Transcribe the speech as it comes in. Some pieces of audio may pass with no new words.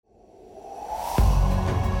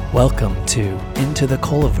Welcome to Into the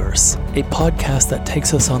COLAverse, a podcast that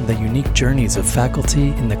takes us on the unique journeys of faculty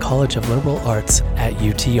in the College of Liberal Arts at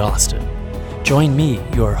UT Austin. Join me,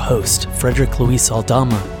 your host, Frederick Luis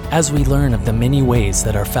Aldama, as we learn of the many ways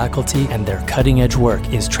that our faculty and their cutting-edge work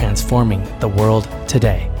is transforming the world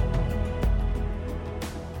today.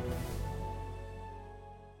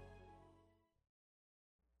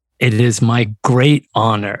 It is my great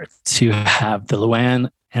honor to have the Louanne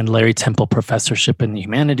and Larry Temple Professorship in the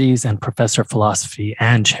Humanities and Professor of Philosophy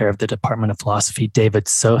and Chair of the Department of Philosophy, David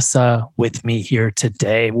Sosa, with me here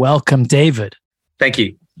today. Welcome, David. Thank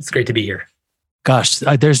you. It's great to be here. Gosh,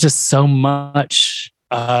 there's just so much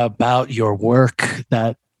about your work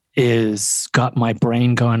that is got my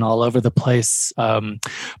brain going all over the place.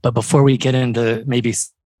 But before we get into maybe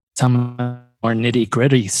some more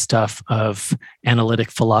nitty-gritty stuff of analytic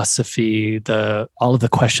philosophy, all of the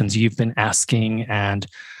questions you've been asking and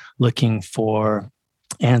looking for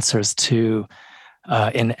answers to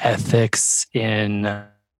in ethics, in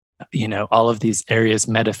all of these areas,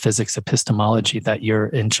 metaphysics, epistemology that you're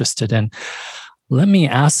interested in. Let me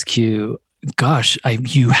ask you, gosh,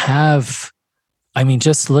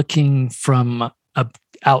 just looking from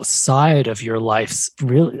outside of your life's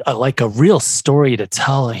really like a real story to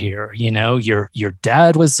tell here. Your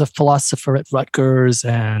dad was a philosopher at Rutgers,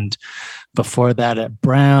 and before that at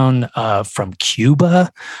Brown, from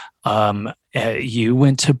Cuba. You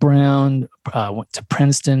went to Brown, went to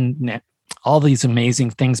Princeton, all these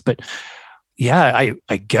amazing things. But yeah,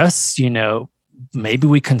 I guess, maybe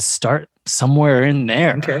we can start somewhere in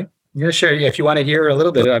there. Okay. Yeah, sure. Yeah, if you want to hear a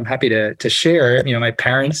little bit, I'm happy to share. My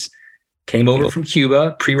parents came over from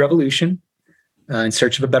Cuba pre-revolution in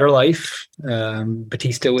search of a better life.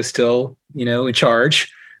 Batista was still, in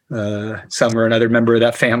charge. Some or another member of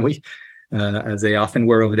that family, as they often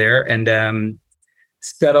were over there, and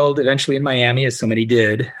settled eventually in Miami, as so many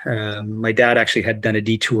did. My dad actually had done a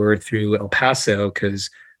detour through El Paso because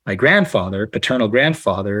my paternal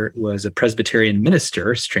grandfather, was a Presbyterian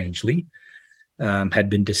minister, strangely, had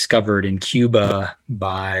been discovered in Cuba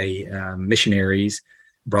by missionaries,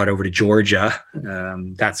 brought over to Georgia.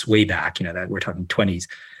 That's way back, that we're talking 20s.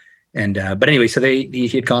 And, but anyway, so he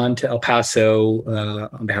had gone to El Paso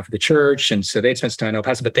on behalf of the church. And so they'd spent some time in El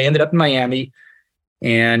Paso, but they ended up in Miami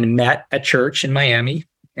and met at church in Miami.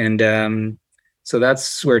 And so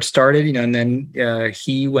that's where it started, and then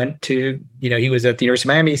he went to, he was at the University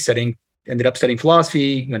of Miami ended up studying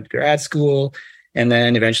philosophy, went to grad school, and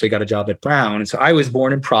then eventually got a job at Brown. And so I was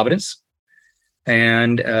born in Providence,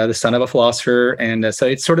 and the son of a philosopher, and so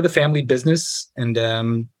it's sort of the family business, and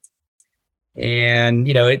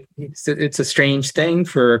it's a strange thing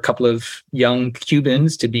for a couple of young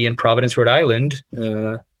Cubans to be in Providence, Rhode Island,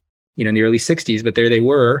 in the early '60s, but there they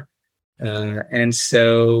were, and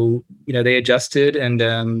so they adjusted,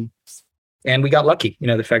 and we got lucky.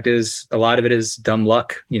 The fact is, a lot of it is dumb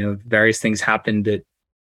luck. Various things happened that,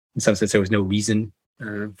 in some sense, there was no reason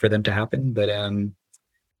for them to happen, but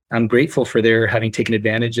I'm grateful for their having taken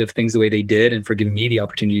advantage of things the way they did and for giving me the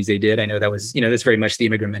opportunities they did. I know that was, that's very much the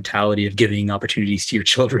immigrant mentality of giving opportunities to your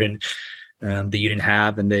children that you didn't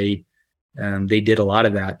have. And they did a lot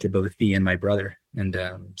of that to both me and my brother. And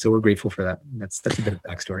so we're grateful for that. That's a bit of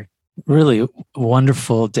backstory. Really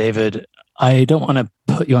wonderful, David. I don't want to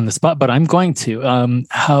put you on the spot, but I'm going to.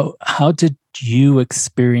 How did you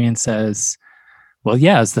experience as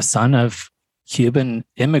the son of Cuban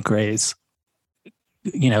immigrants,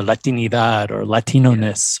 Latinidad or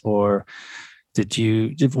Latino-ness, or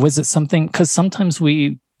was it something, because sometimes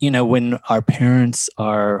we, when our parents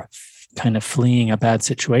are kind of fleeing a bad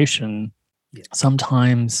situation,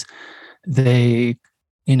 sometimes they,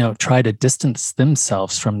 try to distance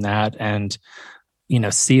themselves from that and,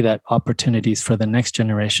 see that opportunities for the next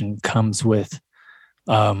generation comes with,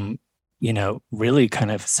 really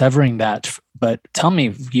kind of severing that. But tell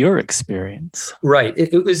me your experience. Right.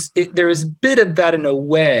 There was a bit of that in a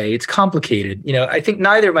way. It's complicated. I think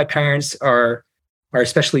neither of my parents are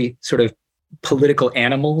especially sort of political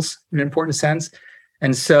animals in an important sense.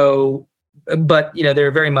 And so, but,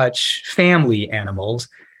 they're very much family animals.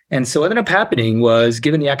 And so what ended up happening was,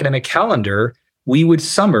 given the academic calendar, we would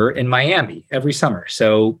summer in Miami every summer.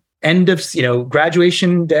 So end of,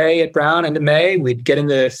 graduation day at Brown, end of May, we'd get in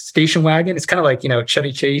the station wagon. It's kind of like,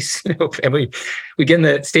 Chevy Chase, and we get in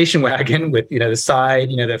the station wagon with, the side,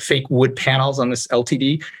 the fake wood panels on this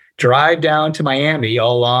LTD, drive down to Miami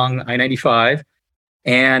all along I-95.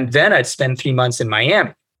 And then I'd spend 3 months in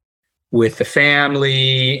Miami with the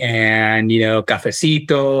family and,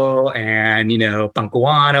 cafecito and, pan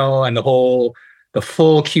cubano and the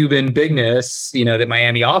full Cuban bigness, that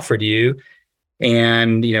Miami offered you.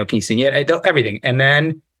 And, quinceañera, everything. And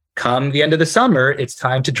then come the end of the summer, it's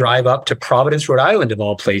time to drive up to Providence, Rhode Island, of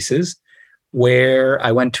all places, where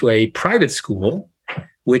I went to a private school,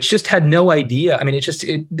 which just had no idea. I mean, it just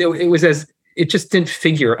didn't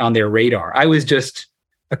figure on their radar. I was just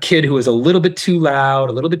a kid who was a little bit too loud,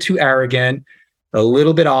 a little bit too arrogant, a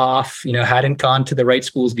little bit off, hadn't gone to the right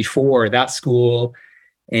schools before that school.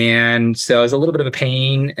 And so it was a little bit of a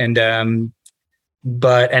pain. And I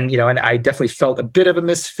definitely felt a bit of a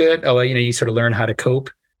misfit. You sort of learn how to cope.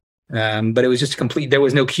 But it was just there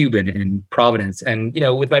was no Cuban in Providence. And,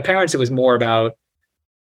 with my parents, it was more about,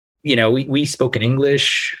 we spoke in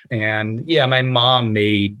English, and my mom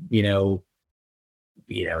made,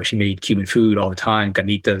 she made Cuban food all the time,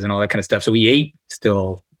 carnitas and all that kind of stuff. So we ate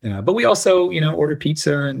still, but we also, ordered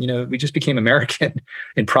pizza, and, we just became American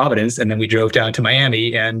in Providence. And then we drove down to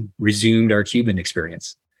Miami and resumed our Cuban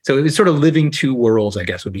experience. So it was sort of living two worlds, I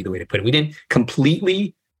guess would be the way to put it. We didn't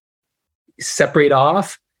completely separate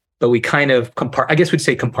off, but we kind of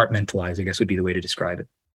compartmentalize, I guess would be the way to describe it.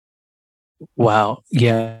 Wow.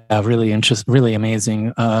 Yeah. Really interesting, really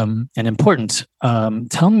amazing, and important.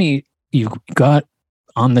 Tell me, you got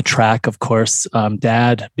on the track, of course,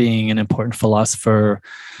 Dad being an important philosopher,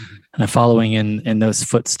 and following in those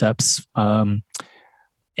footsteps. And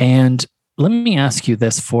let me ask you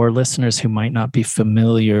this, for listeners who might not be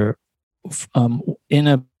familiar, in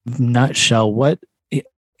a nutshell, what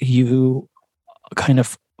you kind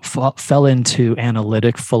of fell into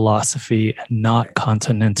analytic philosophy, not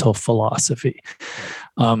continental philosophy.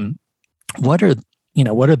 What are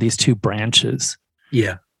these two branches?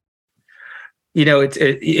 Yeah.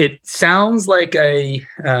 It sounds like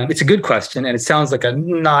it's a good question, and it sounds like a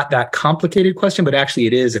not that complicated question, but actually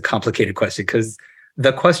it is a complicated question, because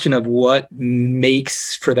the question of what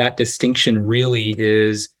makes for that distinction really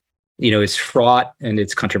is, it's fraught and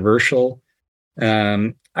it's controversial.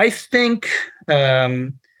 I think,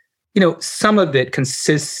 some of it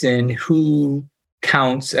consists in who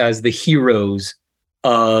counts as the heroes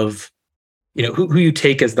of, who you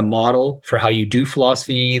take as the model for how you do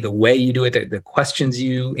philosophy, the way you do it, the questions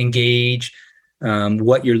you engage,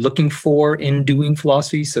 what you're looking for in doing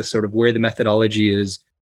philosophy. So sort of where the methodology is,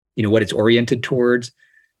 what it's oriented towards.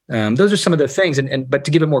 Those are some of the things. But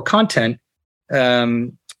to give it more content,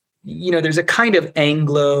 there's a kind of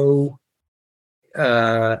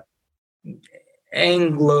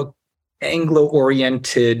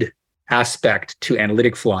Anglo-oriented aspect to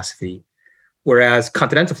analytic philosophy, whereas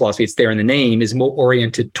continental philosophy, it's there in the name, is more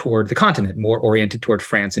oriented toward the continent, more oriented toward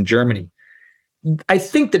France and Germany. I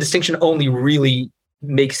think the distinction only really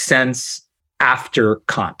makes sense after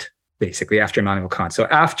Kant, basically after Immanuel Kant. So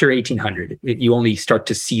after 1800, you only start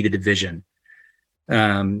to see the division,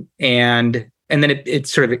 and then it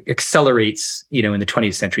sort of accelerates, in the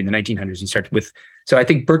 20th century, in the 1900s. You start with, so I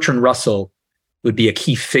think Bertrand Russell would be a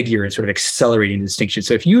key figure in sort of accelerating the distinction.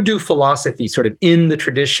 So if you do philosophy sort of in the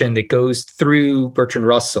tradition that goes through Bertrand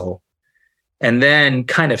Russell and then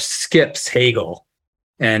kind of skips Hegel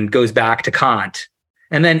and goes back to Kant,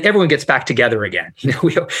 and then everyone gets back together again.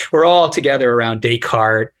 We're all together around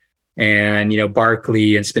Descartes and,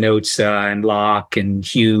 Berkeley and Spinoza and Locke and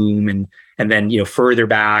Hume, and then, further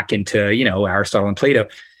back into, Aristotle and Plato.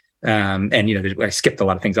 I skipped a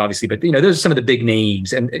lot of things, obviously, but, those are some of the big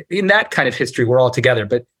names. And in that kind of history, we're all together.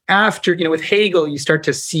 But after, with Hegel, you start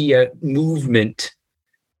to see a movement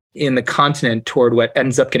in the continent toward what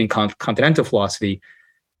ends up getting continental philosophy.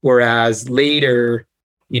 Whereas later,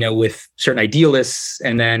 with certain idealists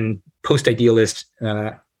and then post-idealist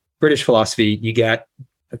British philosophy, you get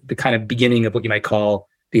the kind of beginning of what you might call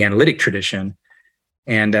the analytic tradition.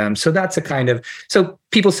 And so that's a kind of, so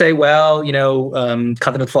people say, well,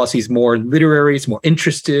 continental philosophy is more literary, it's more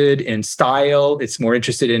interested in style, it's more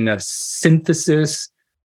interested in a synthesis,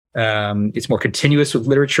 it's more continuous with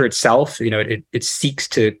literature itself. It seeks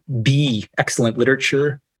to be excellent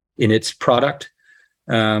literature in its product.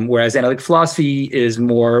 Whereas analytic philosophy is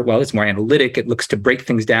more, it's more analytic. It looks to break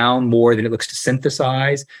things down more than it looks to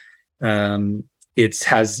synthesize. Tends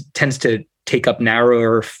to take up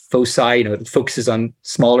narrower foci, it focuses on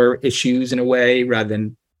smaller issues in a way rather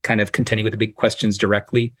than kind of contending with the big questions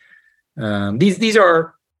directly. These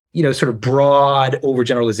are, sort of broad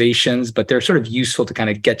overgeneralizations, but they're sort of useful to kind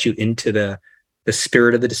of get you into the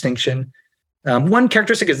spirit of the distinction. One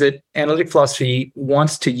characteristic is that analytic philosophy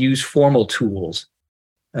wants to use formal tools,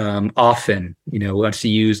 often, wants to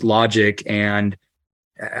use logic and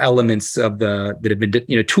elements of that have been,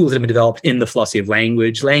 tools that have been developed in the philosophy of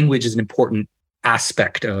language. Language is an important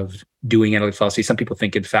aspect of doing analytic philosophy. Some people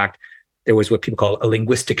think, in fact, there was what people call a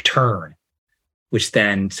linguistic turn, which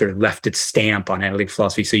then sort of left its stamp on analytic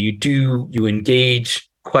philosophy. So you engage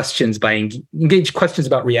questions engage questions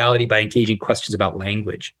about reality by engaging questions about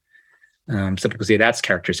language. Some people say that's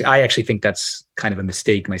characteristic. I actually think that's kind of a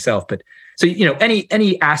mistake myself. But so,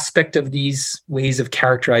 any aspect of these ways of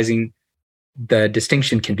characterizing the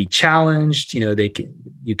distinction can be challenged. They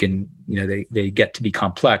get to be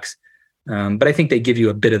complex. But I think they give you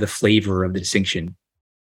a bit of the flavor of the distinction.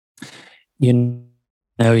 You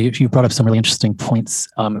brought up some really interesting points,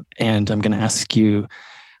 and I'm going to ask you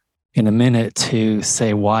in a minute to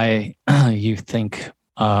say why you think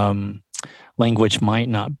language might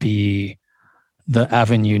not be the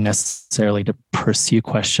avenue necessarily to pursue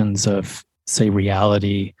questions of, say,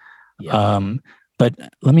 reality. Yeah. But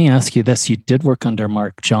let me ask you this. You did work under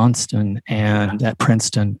Mark Johnston and at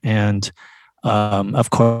Princeton, and of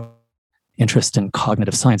course, interest in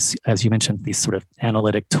cognitive science, as you mentioned, these sort of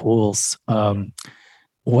analytic tools.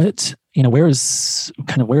 Where is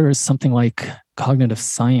something like cognitive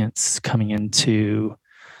science coming into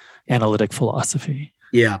analytic philosophy?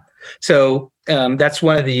 Yeah. So that's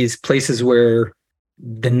one of these places where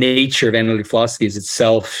the nature of analytic philosophy is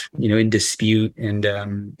itself, in dispute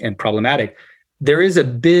and problematic. There is a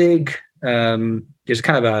big, there's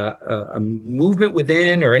kind of a movement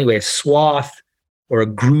within, or anyway, a swath or a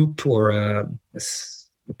group or a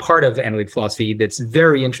part of analytic philosophy that's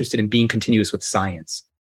very interested in being continuous with science.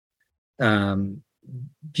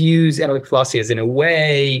 Views analytic philosophy as, in a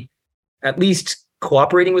way, at least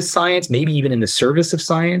cooperating with science, maybe even in the service of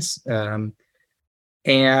science.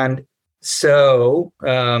 And so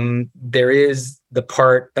there is the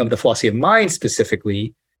part of the philosophy of mind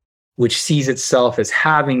specifically, which sees itself as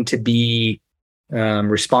having to be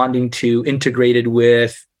responding to, integrated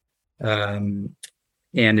with, and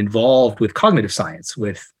involved with cognitive science,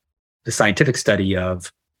 with the scientific study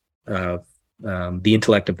of the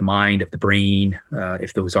intellect, of the mind, of the brain,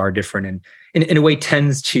 if those are different, and in a way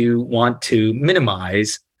tends to want to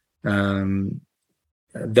minimize,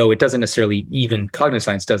 though it doesn't necessarily, even cognitive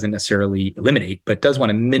science doesn't necessarily eliminate, but does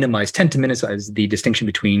want to tend to minimize the distinction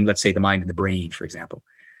between, let's say, the mind and the brain, for example.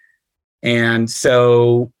 And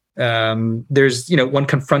so there's, one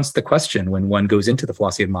confronts the question when one goes into the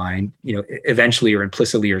philosophy of mind, eventually or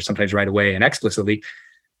implicitly or sometimes right away and explicitly,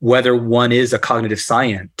 whether one is a cognitive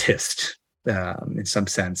scientist in some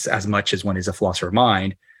sense, as much as one is a philosopher of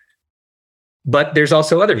mind. But there's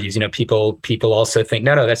also other views. People also think,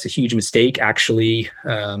 no, that's a huge mistake. Actually,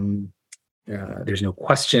 there's no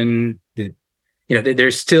question that,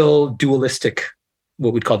 there's still dualistic,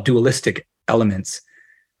 what we'd call dualistic elements,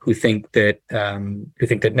 who think that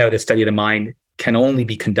no, the study of the mind can only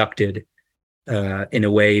be conducted in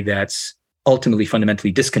a way that's ultimately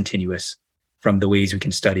fundamentally discontinuous from the ways we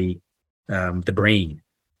can study the brain.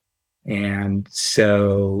 And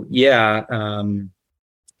so, should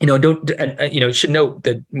note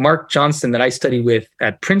that Mark Johnston that I studied with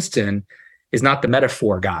at Princeton is not the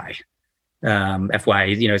metaphor guy.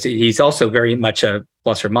 FYI, he's also very much a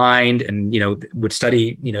philosopher of mind and, would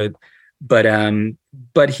study, but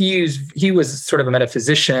he was sort of a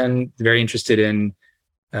metaphysician, very interested in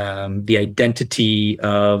the identity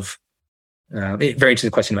of, very interested in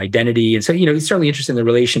the question of identity. And so, he's certainly interested in the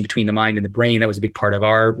relation between the mind and the brain. That was a big part of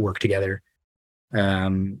our work together.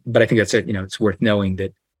 But I think that's, it's worth knowing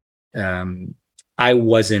that I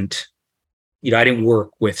wasn't, I didn't work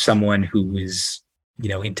with someone who is,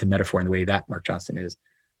 into metaphor in the way that Mark Johnston is,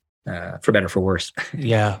 for better or for worse.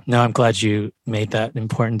 Yeah, no, I'm glad you made that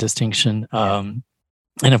important distinction. And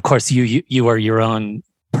of course, you are your own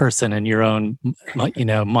person and your own,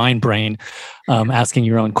 mind brain, asking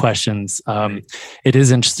your own questions. It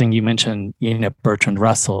is interesting you mentioned, Bertrand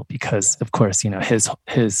Russell, because of course, his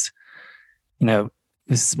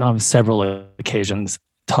on several occasions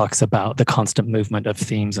talks about the constant movement of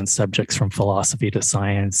themes and subjects from philosophy to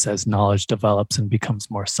science as knowledge develops and becomes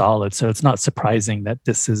more solid. So it's not surprising that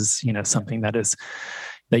this is, something that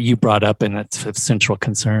you brought up and that's of central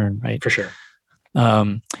concern, right? For sure.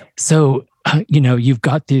 So, you've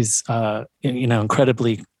got these,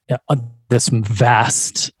 incredibly, this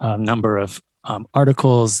vast number of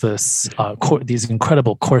articles, these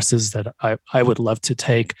incredible courses that I would love to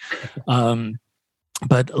take.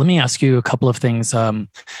 But let me ask you a couple of things.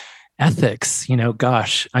 Ethics,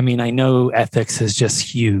 I know ethics is just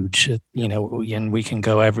huge, and we can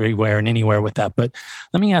go everywhere and anywhere with that. But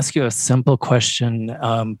let me ask you a simple question,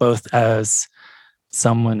 both as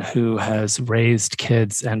someone who has raised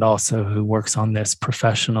kids and also who works on this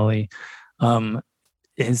professionally.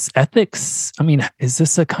 Is ethics, is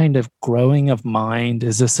this a kind of growing of mind?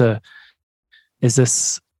 Is this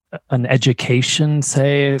an education,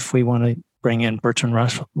 say, if we want to bring in Bertrand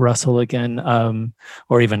Russell again,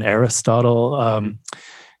 or even Aristotle?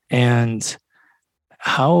 And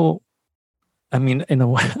how, I mean, in a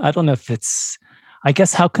way, I don't know if it's, I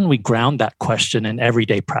guess, how can we ground that question in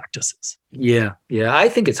everyday practices? Yeah. I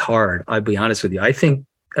think it's hard. I'll be honest with you. I think,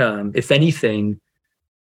 if anything,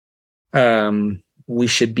 we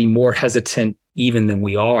should be more hesitant even than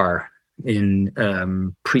we are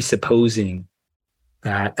in presupposing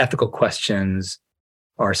that ethical questions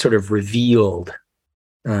are sort of revealed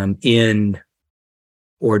in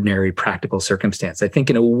ordinary practical circumstance. I think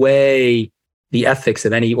in a way, the ethics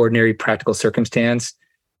of any ordinary practical circumstance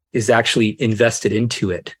is actually invested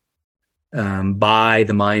into it by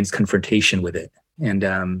the mind's confrontation with it.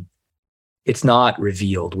 And it's not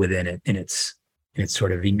revealed within it in its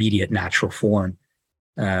sort of immediate natural form.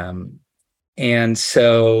 And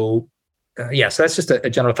so, so that's just a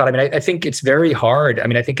general thought. I mean, I think it's very hard. I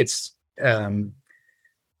mean, I think it's,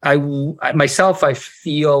 I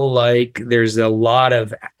feel like there's a lot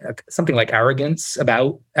of something like arrogance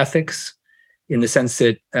about ethics, in the sense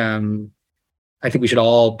that I think we should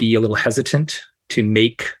all be a little hesitant to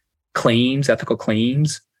make claims, ethical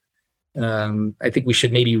claims. I think we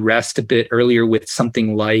should maybe rest a bit earlier with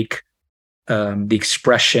something like the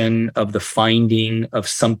expression of the finding of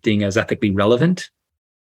something as ethically relevant,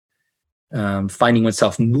 finding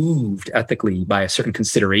oneself moved ethically by a certain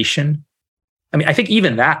consideration. I mean, I think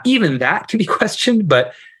even that can be questioned,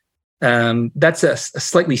 but that's a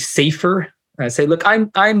slightly safer. Say, look,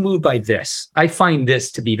 I'm moved by this. I find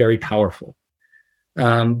this to be very powerful.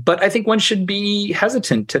 But I think one should be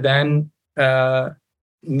hesitant to then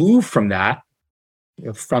move from that,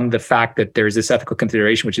 from the fact that there's this ethical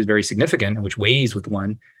consideration which is very significant and which weighs with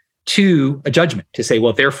one, to a judgment to say,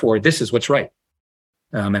 well, therefore, this is what's right,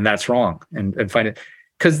 and that's wrong, and find it.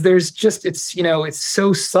 Because there's just, it's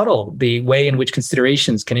so subtle, the way in which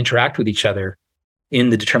considerations can interact with each other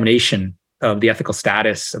in the determination of the ethical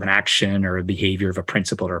status of an action or a behavior, of a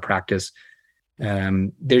principle or a practice.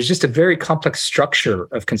 There's just a very complex structure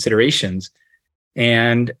of considerations.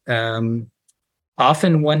 And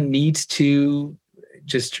often one needs to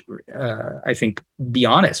just, I think, be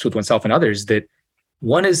honest with oneself and others that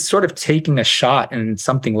one is sort of taking a shot in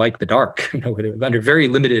something like the dark, under very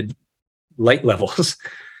limited light levels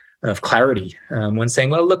of clarity. When saying,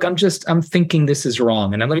 well, look, I'm thinking this is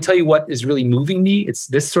wrong. And let me tell you what is really moving me. It's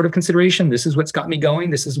this sort of consideration. This is what's got me going.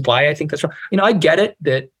 This is why I think that's wrong. I get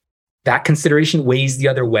it that consideration weighs the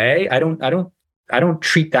other way. I don't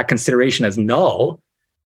treat that consideration as null.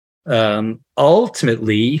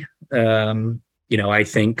 Ultimately, I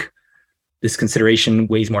think this consideration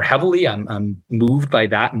weighs more heavily. I'm moved by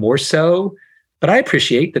that more so. But I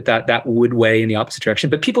appreciate that would weigh in the opposite direction.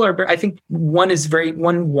 But people are, I think one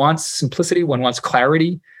wants simplicity, one wants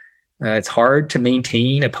clarity. It's hard to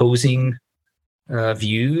maintain opposing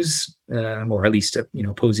views, or at least,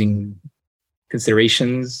 opposing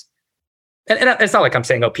considerations. And it's not like I'm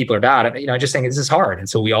saying, oh, people are bad. I'm just saying this is hard. And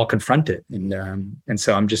so we all confront it. And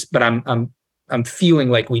so I'm feeling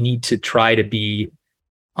like we need to try to be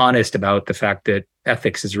honest about the fact that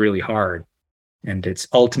ethics is really hard. And it's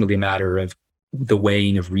ultimately a matter of the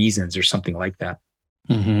weighing of reasons or something like that.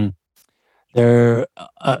 Mm-hmm. There,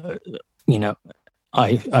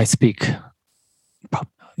 I speak,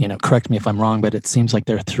 correct me if I'm wrong, but it seems like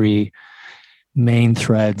there are three main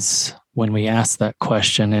threads when we ask that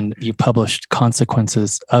question. And you published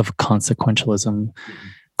Consequences of Consequentialism,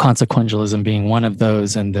 consequentialism being one of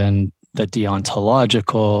those, and then the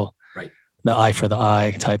deontological, right, the eye for the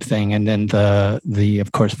eye type thing, and then the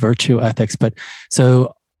of course virtue ethics. But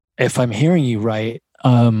so if I'm hearing you right,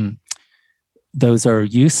 those are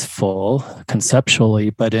useful conceptually,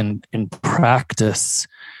 but in practice,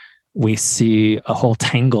 we see a whole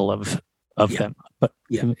tangle of them. But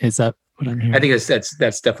is that what I'm hearing? I think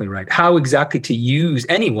that's definitely right. How exactly to use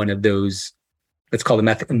any one of those, let's call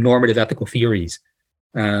them normative ethical theories,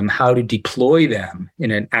 how to deploy them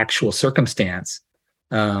in an actual circumstance,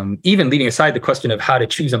 even leaving aside the question of how to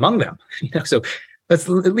choose among them. So let's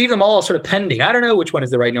leave them all sort of pending. I don't know which one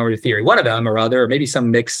is the right normative theory. One of them or other, or maybe some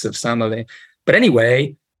mix of some of it. But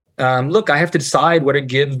anyway, look, I have to decide whether to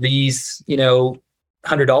give these,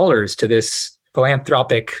 $100 to this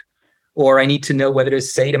philanthropic, or I need to know whether to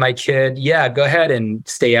say to my kid, yeah, go ahead and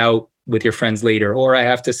stay out with your friends later. Or I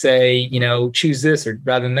have to say, choose this or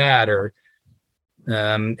rather than that. Or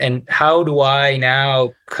and how do I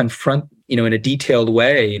now confront, in a detailed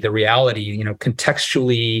way, the reality,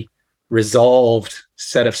 contextually resolved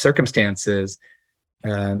set of circumstances.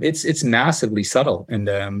 It's massively subtle,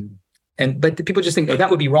 but the people just think, oh, that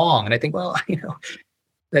would be wrong. And I think, well,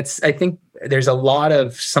 I think there's a lot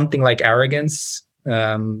of something like arrogance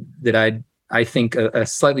that I think a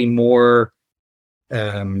slightly more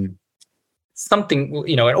something,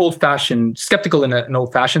 an old-fashioned, skeptical in an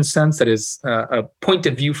old-fashioned sense, that is a point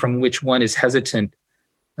of view from which one is hesitant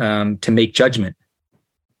to make judgment,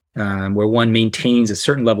 where one maintains a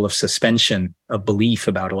certain level of suspension of belief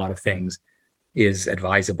about a lot of things, is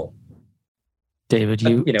advisable. David,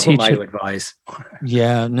 you who teach am I to advise?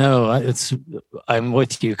 Yeah, no, I'm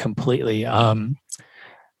with you completely.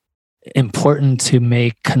 Important to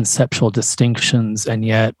make conceptual distinctions, and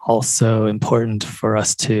yet also important for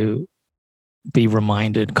us to be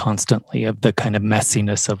reminded constantly of the kind of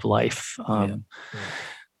messiness of life.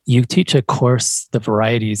 You teach a course, The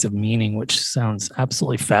Varieties of Meaning, which sounds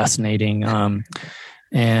absolutely fascinating.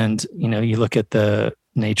 And, you look at the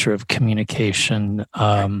nature of communication,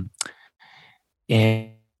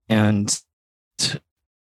 and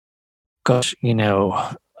gosh,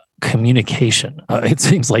 communication. It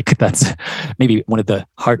seems like that's maybe one of the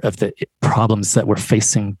heart of the problems that we're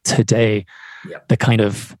facing today. Yep. The kind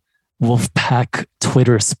of wolf pack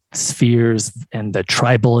Twitter spheres and the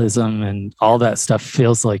tribalism and all that stuff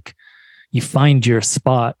feels like you find your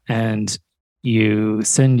spot and you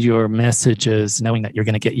send your messages knowing that you're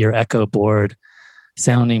going to get your echo board,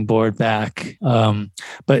 sounding board back.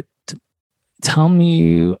 But tell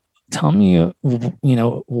me,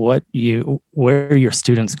 where your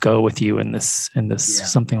students go with you in this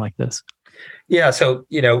something like this. Yeah. So,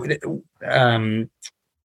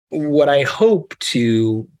 what I hope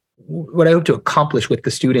to accomplish with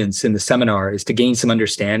the students in the seminar is to gain some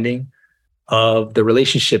understanding of the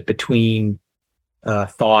relationship between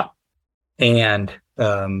thought and,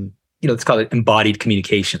 let's call it embodied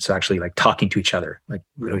communication. So actually like talking to each other, like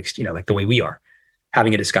the way we are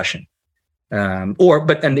having a discussion. And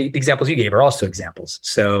the examples you gave are also examples.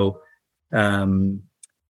 So,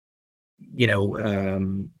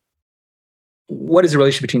 what is the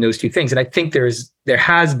relationship between those two things? And I think there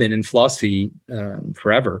has been in philosophy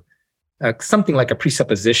forever something like a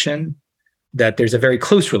presupposition that there's a very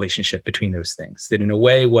close relationship between those things. That in a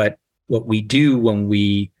way, what we do when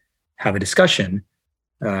we have a discussion,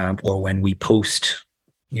 or when we post,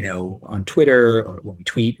 on Twitter, or when we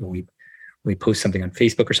tweet, or we post something on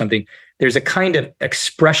Facebook or something, there's a kind of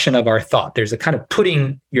expression of our thought. There's a kind of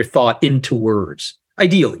putting your thought into words.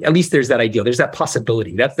 Ideally, at least there's that ideal. There's that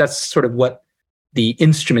possibility. That's sort of what the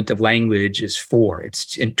instrument of language is for. It's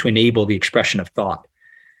to enable the expression of thought.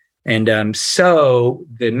 And so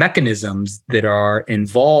the mechanisms that are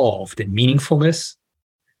involved in meaningfulness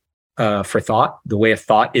for thought, the way a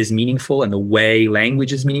thought is meaningful and the way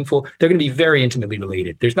language is meaningful, they're going to be very intimately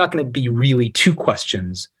related. There's not going to be really two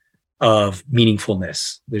questions of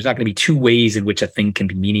meaningfulness. There's not going to be two ways in which a thing can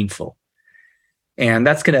be meaningful. And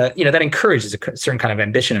that's going to, that encourages a certain kind of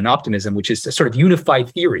ambition and optimism, which is a sort of unified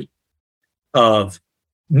theory of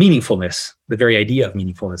meaningfulness, the very idea of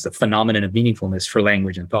meaningfulness, the phenomenon of meaningfulness for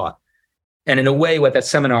language and thought. And in a way, what that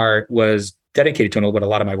seminar was dedicated to, and what a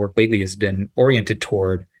lot of my work lately has been oriented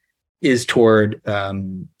toward, is toward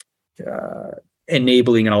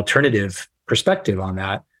enabling an alternative perspective on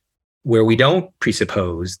that, where we don't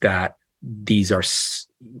presuppose that these are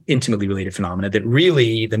intimately related phenomena, that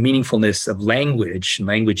really the meaningfulness of language and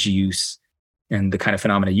language use and the kind of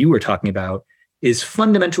phenomena you were talking about is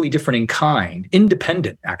fundamentally different in kind,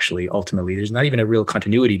 independent, actually, ultimately. There's not even a real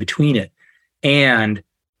continuity between it and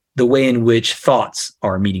the way in which thoughts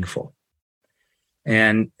are meaningful.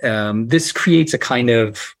 And this creates a kind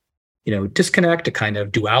of, disconnect, a kind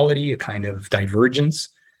of duality, a kind of divergence.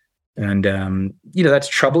 And, that's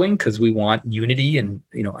troubling because we want unity, and,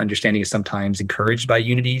 understanding is sometimes encouraged by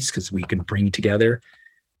unities because we can bring together.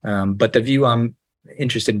 But the view I'm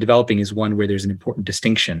interested in developing is one where there's an important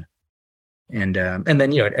distinction. And then,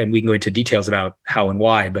 and we can go into details about how and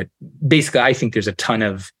why, but basically I think there's a ton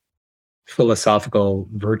of philosophical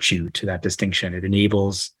virtue to that distinction. It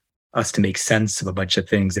enables us to make sense of a bunch of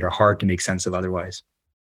things that are hard to make sense of otherwise.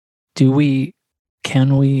 Do we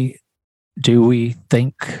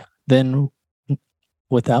think then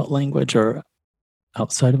without language or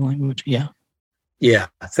outside of language? Yeah. Yeah.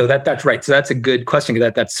 So that's right. So that's a good question.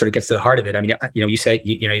 That sort of gets to the heart of it. I mean, you say,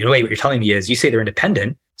 in a way, what you're telling me is you say they're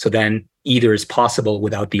independent. So then either is possible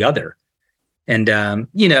without the other. And,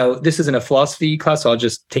 this isn't a philosophy class, so I'll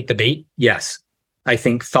just take the bait. Yes. I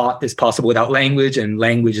think thought is possible without language, and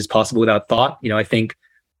language is possible without thought. I think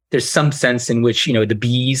there's some sense in which, the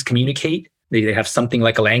bees communicate. They have something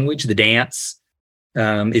like a language. The dance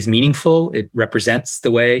is meaningful. It represents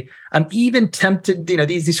the way. I'm even tempted,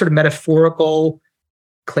 these sort of metaphorical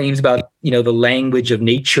claims about, the language of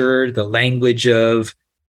nature, the language of,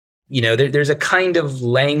 there's a kind of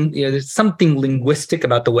there's something linguistic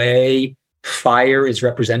about the way fire is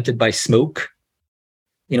represented by smoke.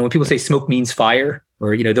 When people say smoke means fire,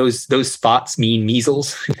 or, those spots mean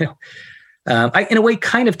measles. I, in a way,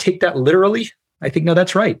 kind of take that literally. I think, no,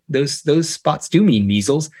 that's right. Those spots do mean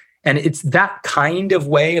measles. And it's that kind of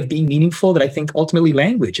way of being meaningful that I think ultimately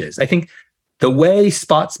language is. I think the way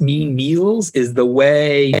spots mean measles is the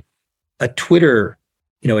way a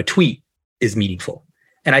tweet is meaningful.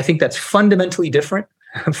 And I think that's fundamentally different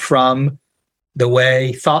from the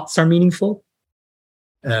way thoughts are meaningful.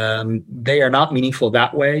 They are not meaningful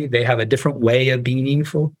that way. They have a different way of being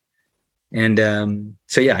meaningful. And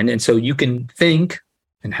so you can think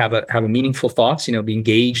and have a meaningful thoughts, be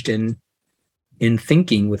engaged in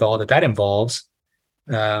thinking with all that involves,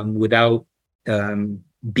 without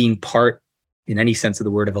being part, in any sense of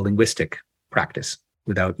the word, of a linguistic practice,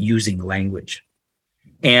 without using language.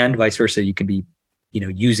 And vice versa, you can be,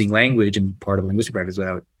 using language and part of a linguistic practice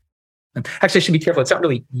without. Actually, I should be careful. It's not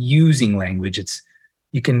really using language. It's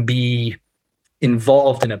you can be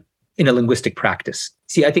involved in a linguistic practice.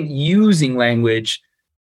 See, I think using language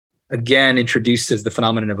again introduces the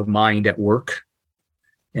phenomenon of a mind at work.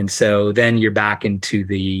 And so then you're back into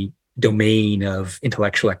the domain of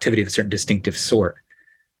intellectual activity of a certain distinctive sort.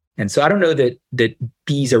 And so I don't know that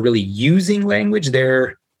bees are really using language.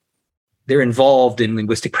 They're involved in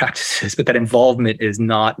linguistic practices, but that involvement is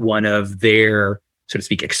not one of their, so to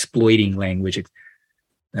speak, exploiting language.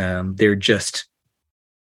 They're just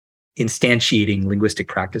instantiating linguistic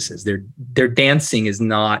practices. Their dancing is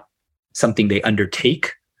not something they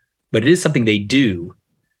undertake, but it is something they do.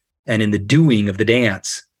 And in the doing of the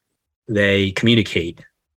dance, they communicate,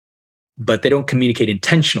 but they don't communicate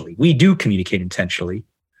intentionally. We do communicate intentionally,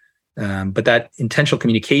 but that intentional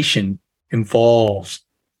communication involves,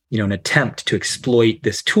 an attempt to exploit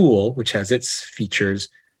this tool, which has its features,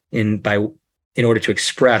 in order to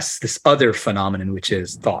express this other phenomenon, which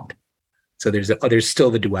is thought. So there's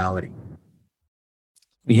still the duality.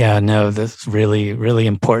 Yeah, no, that's really, really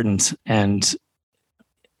important and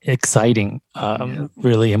exciting.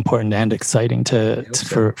 Really important and exciting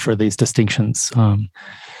for these distinctions.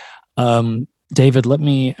 David, let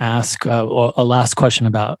me ask a last question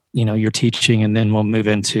about your teaching, and then we'll move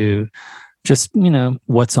into just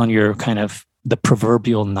what's on your kind of the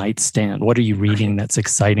proverbial nightstand. What are you reading that's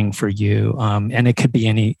exciting for you? And it could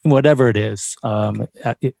be whatever it is,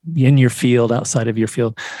 in your field, outside of your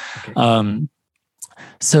field. Okay.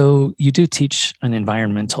 So you do teach an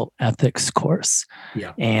environmental ethics course,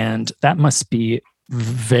 and that must be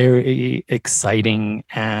very exciting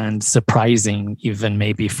and surprising, even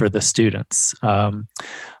maybe for the students.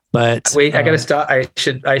 But wait, I got to stop. I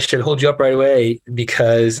should hold you up right away,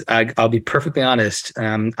 because I'll be perfectly honest.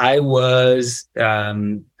 I was I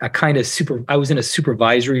was in a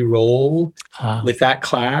supervisory role with that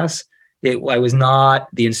class. I was not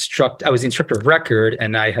the instructor. I was the instructor of record,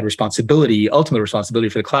 and I had ultimate responsibility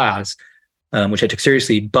for the class, which I took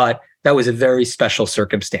seriously. But that was a very special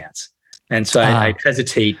circumstance, and so I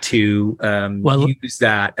hesitate to use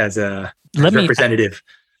that as a representative.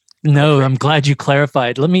 No, I'm glad you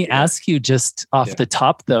clarified. Let me ask you just off the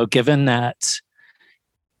top, though, given that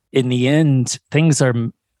in the end things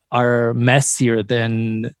are messier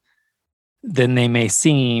than they may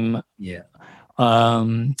seem. Yeah.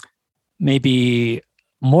 Maybe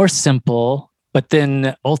more simple, but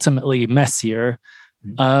then ultimately messier.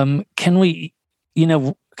 Can we,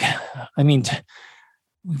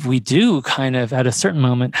 we do kind of at a certain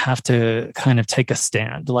moment have to kind of take a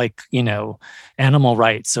stand, like, animal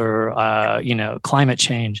rights or, climate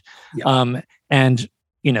change. Yeah. And,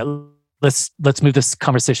 let's move this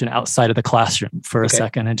conversation outside of the classroom for a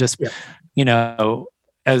second and just,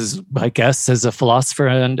 as a philosopher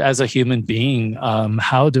and as a human being,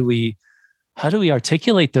 how do we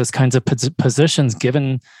articulate those kinds of positions,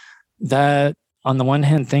 given that on the one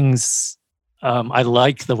hand, things, I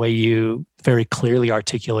like the way you very clearly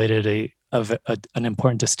articulated an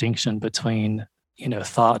important distinction between,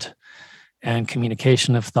 thought and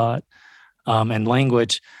communication of thought, and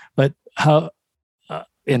language. But how,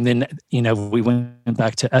 and then, we went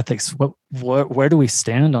back to ethics. Where do we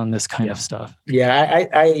stand on this kind of stuff? Yeah,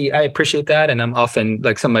 I appreciate that. And I'm often,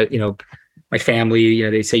 like, some of my family,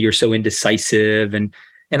 they say you're so indecisive, and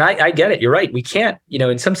I get it. You're right. We can't,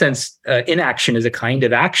 in some sense, inaction is a kind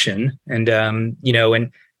of action. And,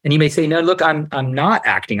 and you may say, no, look, I'm not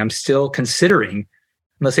acting. I'm still considering. And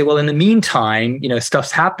they'll say, well, in the meantime,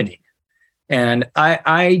 stuff's happening. And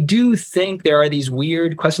I do think there are these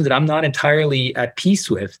weird questions that I'm not entirely at peace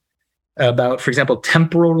with about, for example,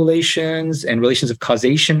 temporal relations and relations of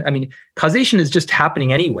causation. I mean, causation is just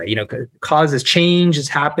happening anyway. Causes change is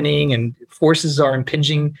happening, and forces are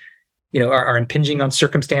impinging, impinging on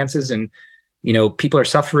circumstances, and, people are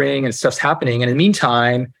suffering and stuff's happening. And in the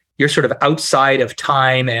meantime, you're sort of outside of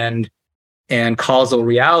time and causal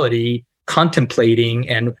reality, contemplating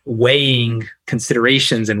and weighing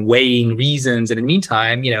considerations and weighing reasons. And in the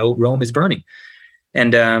meantime, Rome is burning.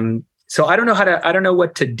 And so I don't know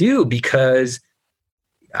what to do, because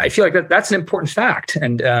I feel like that's an important fact.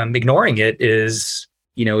 And ignoring it is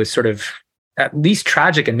sort of at least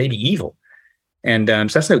tragic and maybe evil. And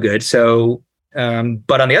so that's no good. So,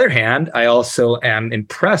 but on the other hand, I also am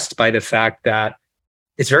impressed by the fact that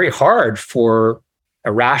it's very hard for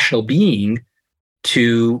a rational being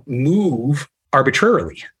to move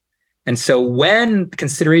arbitrarily. And so when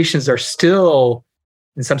considerations are still,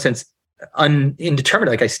 in some sense,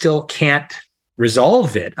 indeterminate, like I still can't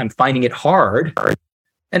resolve it, I'm finding it hard.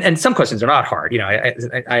 And some questions are not hard.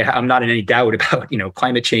 I'm not in any doubt about,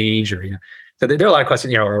 climate change or, so there are a lot of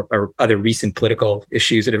questions, or other recent political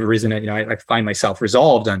issues that have arisen. I find myself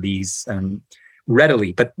resolved on these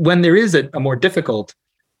readily. But when there is a more difficult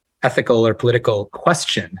ethical or political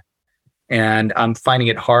question, and I'm finding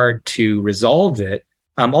it hard to resolve it,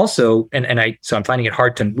 I'm also, so I'm finding it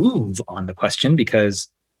hard to move on the question because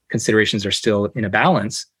considerations are still in a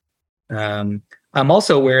balance. I'm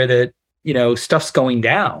also aware that, stuff's going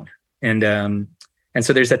down. And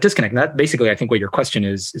so there's that disconnect. And that basically, I think what your question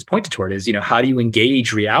is pointed toward is, how do you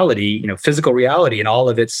engage reality, physical reality and all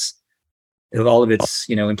of its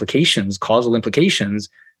implications, causal implications,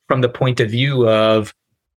 from the point of view of,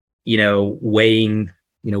 weighing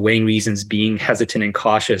reasons, being hesitant and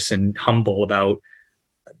cautious and humble about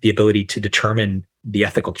the ability to determine the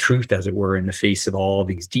ethical truth, as it were, in the face of all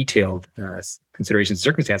these detailed considerations and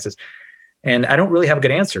circumstances. And I don't really have a good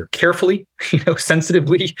answer. Carefully,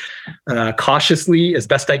 sensitively, cautiously, as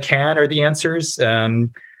best I can are the answers.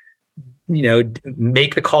 Make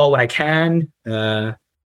the call when I can.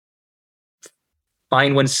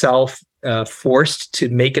 Find oneself forced to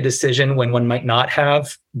make a decision when one might not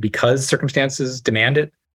have, because circumstances demand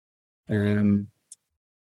it.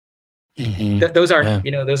 Those aren't,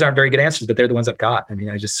 those aren't very good answers, but they're the ones I've got.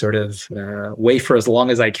 I just sort of wait for as long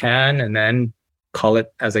as I can, and then call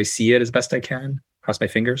it as I see it as best I can. Cross my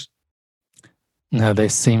fingers. No, they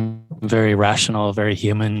seem very rational, very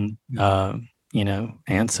human,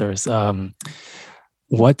 answers.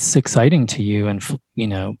 What's exciting to you? And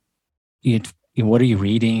what are you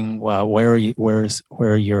reading? Where are you? Where's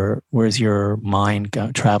your mind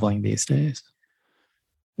traveling these days?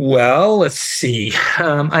 Well, let's see.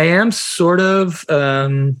 I am sort of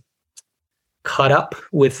caught up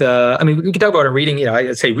with. We can talk about a reading.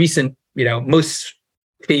 I'd say recent. Most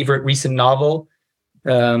favorite recent novel,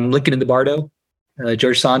 Lincoln in the Bardo,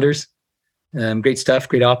 George Saunders. Great stuff,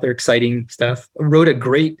 great author, exciting stuff. Wrote a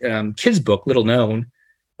great kids book, little known,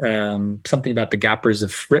 something about the Gappers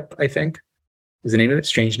of Fripp, I think is the name of it.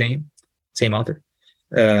 Strange name, same author.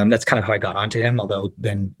 That's kind of how I got onto him, although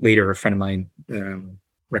then later a friend of mine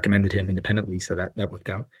recommended him independently, so that worked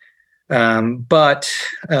out. But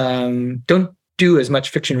don't do as much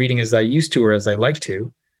fiction reading as I used to or as I like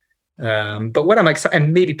to. But what I'm excited,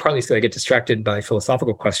 and maybe partly so I get distracted by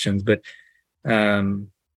philosophical questions, but not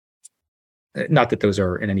that those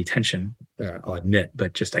are in any tension, I'll admit,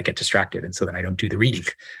 but just I get distracted, and so then I don't do the reading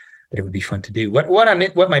that it would be fun to do.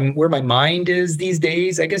 Where my mind is these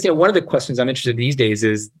days, I guess one of the questions I'm interested in these days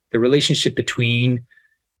is the relationship between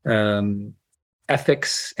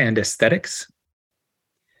ethics and aesthetics.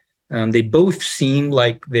 They both seem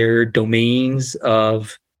like they're domains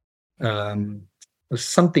of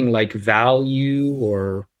something like value,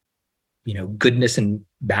 or goodness and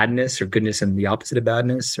badness, or goodness and the opposite of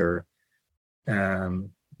badness, or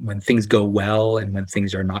when things go well and when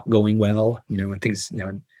things are not going well, when things,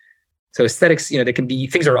 so aesthetics, they can be,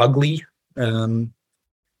 things are ugly, and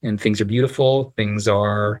things are beautiful, things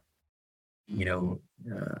are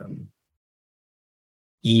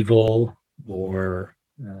evil or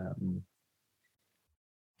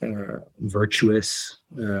virtuous.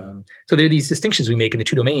 So there are these distinctions we make in the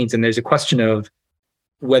two domains, and there's a question of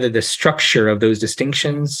whether the structure of those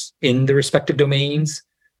distinctions in the respective domains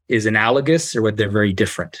is analogous or whether they're very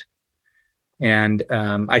different. And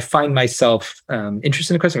I find myself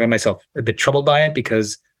interested in the question. I find myself a bit troubled by it,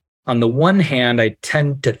 because on the one hand, I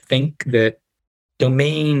tend to think that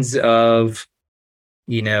domains of,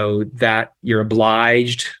 that you're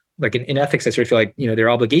obliged, like in ethics, I sort of feel like, there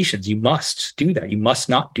are obligations. You must do that. You must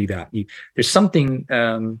not do that. There's something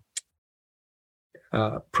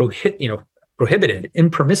prohibited,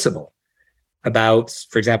 impermissible about,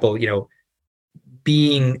 for example,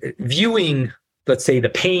 viewing, let's say, the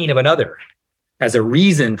pain of another as a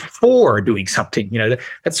reason for doing something.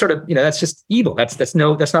 That's sort of, that's just evil. That's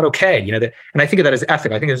not okay. And I think of that as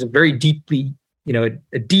ethical. I think there's a very deeply,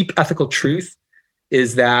 a deep ethical truth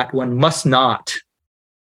is that one must not,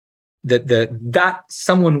 that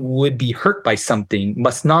someone would be hurt by something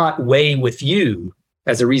must not weigh with you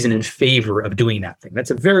as a reason in favor of doing that thing. That's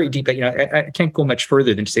a very deep, I can't go much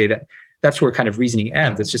further than to say that that's where kind of reasoning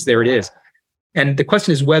ends. It's just, there it is. And the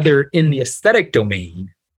question is whether in the aesthetic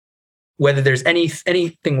domain, whether there's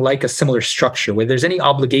anything like a similar structure, whether there's any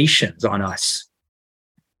obligations on us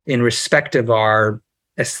in respect of our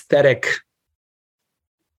aesthetic,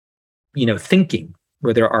 thinking,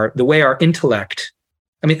 whether the way our intellect,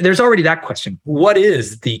 there's already that question. What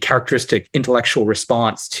is the characteristic intellectual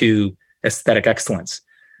response to aesthetic excellence?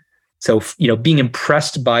 So, being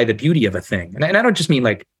impressed by the beauty of a thing. And I don't just mean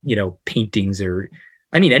like, paintings or,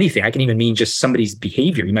 I mean anything. I can even mean just somebody's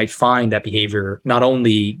behavior. You might find that behavior not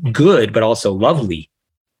only good, but also lovely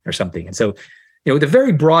or something. And so, the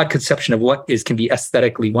very broad conception of what can be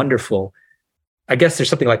aesthetically wonderful, I guess there's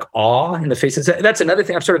something like awe in the face. That's another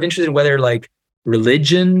thing I'm sort of interested in, whether like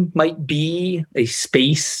religion might be a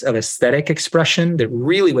space of aesthetic expression, that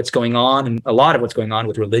really what's going on, and a lot of what's going on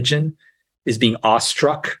with religion is being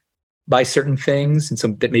awestruck by certain things. And so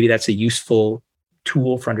that maybe that's a useful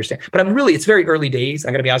tool for understanding. But it's very early days.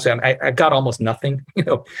 I'm going to be honest with you. I've got almost nothing,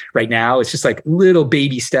 right now. It's just like little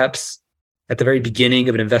baby steps at the very beginning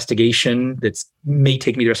of an investigation that may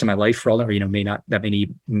take me the rest of my life for all, or, may not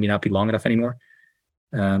be long enough anymore.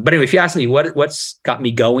 But anyway, if you ask me what's got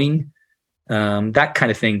me going, that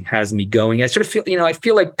kind of thing has me going. I sort of feel, I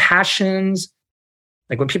feel like passions,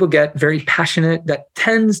 like when people get very passionate, that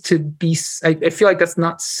tends to be, I feel like that's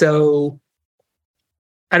not so,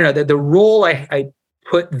 I don't know, the role I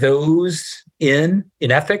put those in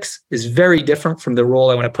ethics is very different from the role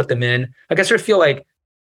I want to put them in. Like I sort of feel like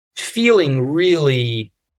feeling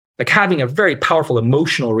really, like having a very powerful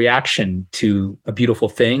emotional reaction to a beautiful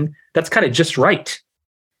thing, that's kind of just right.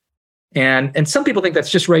 And some people think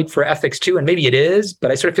that's just right for ethics too, and maybe it is,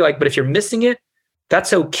 but I sort of feel like, but if you're missing it,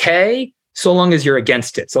 that's okay, so long as you're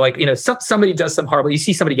against it. So like, somebody does some horrible, you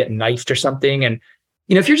see somebody get knifed or something, and,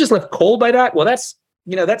 if you're just left cold by that, well, that's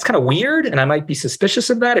kind of weird, and I might be suspicious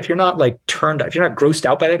of that. If you're not like if you're not grossed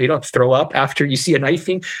out by that, if you don't throw up after you see a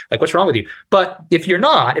knifing, like what's wrong with you? But if you're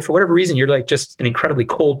not, if for whatever reason you're like just an incredibly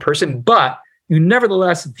cold person, but you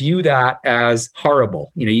nevertheless view that as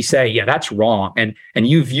horrible, you say, yeah, that's wrong, and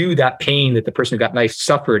you view that pain that the person who got knifed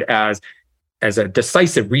suffered as a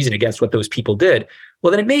decisive reason against what those people did,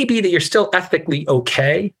 well, then it may be that you're still ethically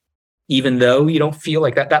okay, even though you don't feel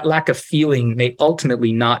like that. That lack of feeling may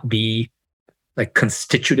ultimately not be like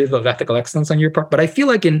constitutive of ethical excellence on your part. But I feel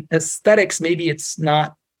like in aesthetics, maybe that's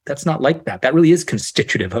not like that. That really is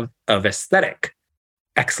constitutive of aesthetic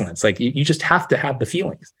excellence. Like you just have to have the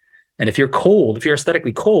feelings. And if you're cold, if you're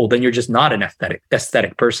aesthetically cold, then you're just not an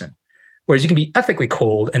aesthetic person. Whereas you can be ethically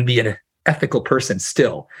cold and be an ethical person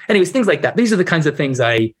still. Anyways, things like that. These are the kinds of things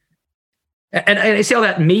I say all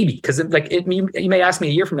that maybe, because like you may ask me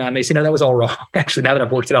a year from now, I may say, no, that was all wrong. Actually, now that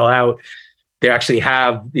I've worked it all out, they actually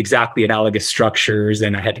have exactly analogous structures,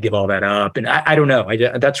 and I had to give all that up. And I don't know.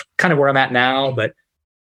 That's kind of where I'm at now, but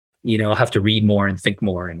I'll have to read more and think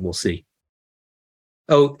more, and we'll see.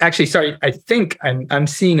 Oh, actually, sorry. I think I'm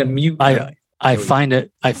seeing a mute. I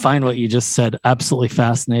find what you just said absolutely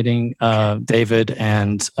fascinating, David,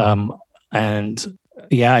 and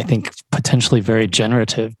yeah, I think potentially very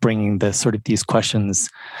generative, bringing these questions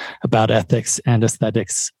about ethics and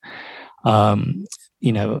aesthetics,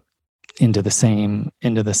 into the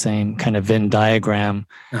same kind of Venn diagram.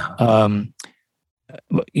 Uh-huh.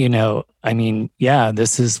 Yeah,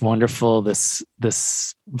 this is wonderful.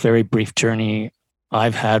 This very brief journey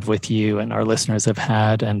I've had with you and our listeners have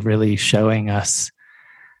had, and really showing us,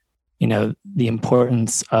 the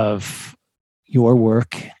importance of your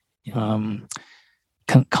work,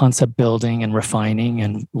 concept building and refining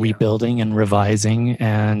and rebuilding and revising,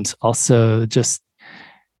 and also just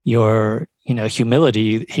your,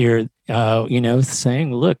 humility here,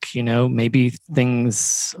 saying, look, maybe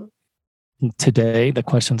things today, the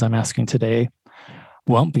questions I'm asking today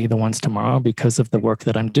won't be the ones tomorrow because of the work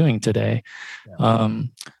that I'm doing today.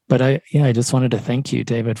 But I just wanted to thank you,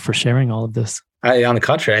 David, for sharing all of this. On the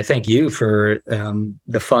contrary, I thank you for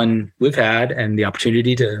the fun we've had and the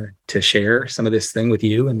opportunity to share some of this thing with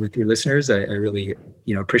you and with your listeners. I really,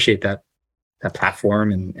 appreciate that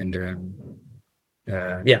platform, and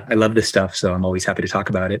I love this stuff. So I'm always happy to talk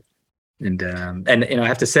about it. And I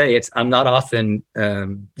have to say, I'm not often,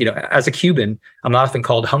 as a Cuban, I'm not often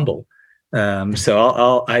called humble.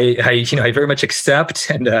 So I very much accept,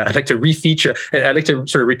 and I'd like to refeature. I'd like to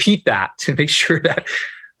sort of repeat that to make sure that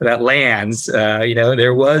lands.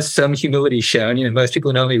 There was some humility shown. Most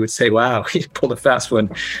people who know me would say, "Wow, he pulled a fast one."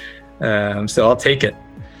 So I'll take it.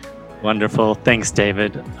 Wonderful. Thanks,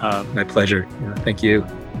 David. My pleasure. Yeah, thank you.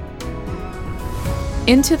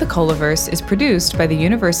 Into the COLAverse is produced by the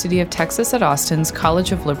University of Texas at Austin's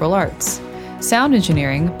College of Liberal Arts. Sound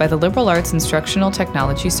engineering by the Liberal Arts Instructional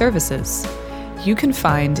Technology Services. You can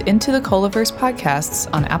find Into the COLAverse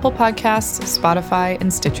podcasts on Apple Podcasts, Spotify,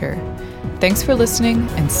 and Stitcher. Thanks for listening,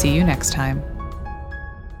 and see you next time.